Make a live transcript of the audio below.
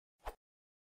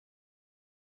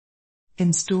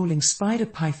Installing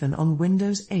Spyder Python on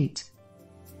Windows 8.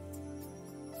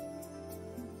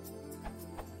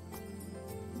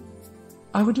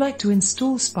 I would like to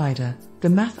install Spyder, the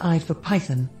pyqt for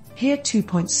Python, here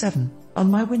 2.7,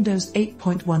 on my Windows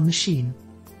 8.1 machine.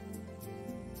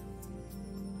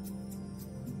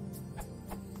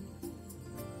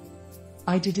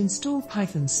 I did install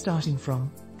Python starting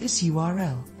from this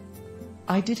URL.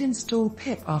 I did install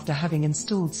pip after having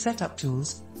installed setup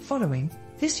tools, following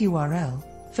this URL,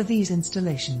 for these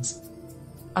installations.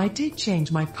 I did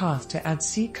change my path to add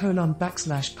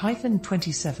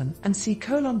c:\python27 and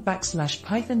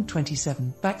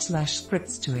c:\python27 /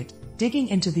 scripts to it, digging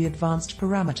into the advanced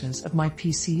parameters of my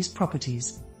PC's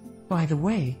properties. By the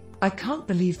way, I can't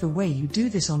believe the way you do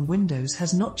this on Windows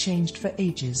has not changed for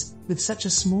ages, with such a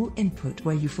small input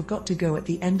where you forgot to go at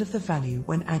the end of the value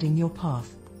when adding your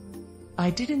path.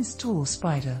 I did install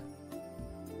Spyder,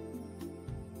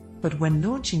 but when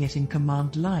launching it in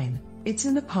command line, it's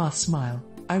in the path smile.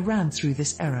 I ran through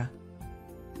this error.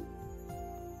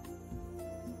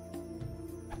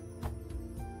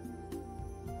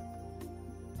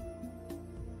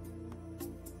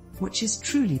 Which is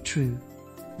truly true.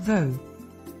 Though,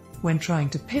 when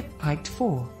trying to pip pyqt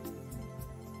 4,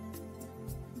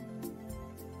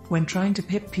 when trying to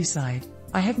pip pyside,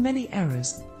 I have many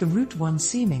errors, the root one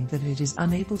seeming that it is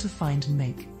unable to find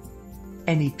make.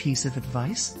 Any piece of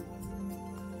advice?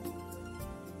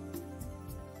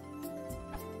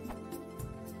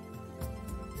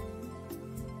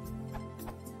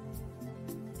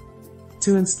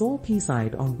 To install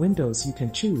pyside on Windows, you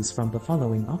can choose from the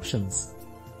following options.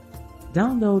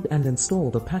 Download and install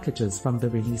the packages from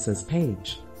the releases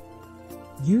page.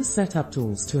 Use setup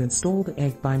tools to install the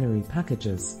egg binary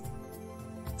packages.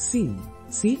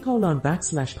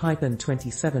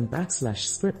 c:\python27 /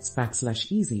 scripts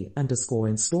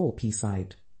 /easy_install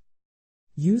pyside.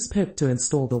 Use pip to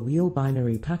install the wheel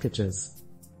binary packages.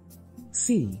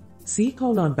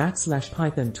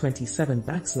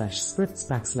 c:\python27 / scripts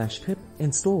 /pip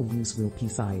install use wheel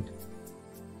pyside.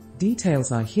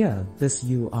 Details are here, this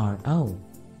URL.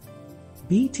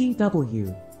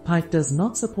 BTW, pyqt does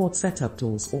not support setup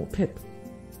tools or pip.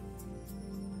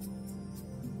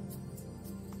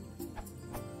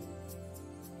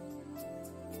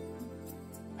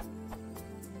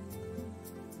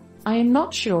 I am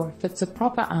not sure if it's a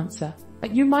proper answer,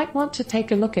 but you might want to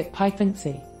take a look at python.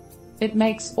 It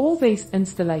makes all these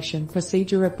installation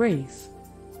procedure a breeze.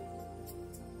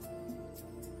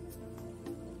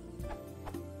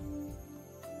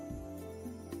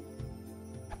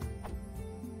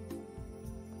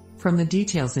 From the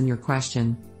details in your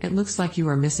question, it looks like you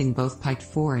are missing both pyqt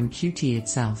 4 and Qt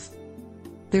itself.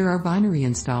 There are binary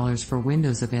installers for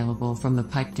Windows available from the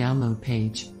pyqt download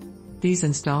page. These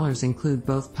installers include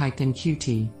both pyqt and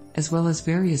Qt, as well as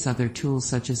various other tools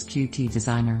such as Qt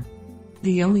Designer.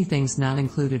 The only things not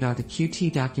included are the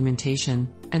Qt documentation,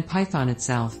 and Python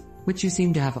itself, which you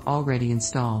seem to have already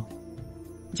installed.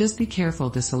 Just be careful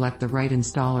to select the right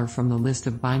installer from the list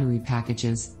of binary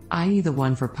packages, i.e. the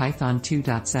one for Python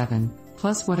 2.7,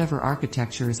 plus whatever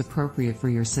architecture is appropriate for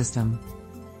your system.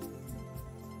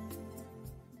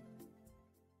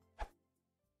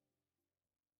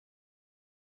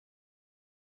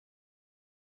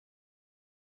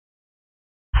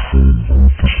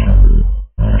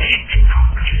 Messenger.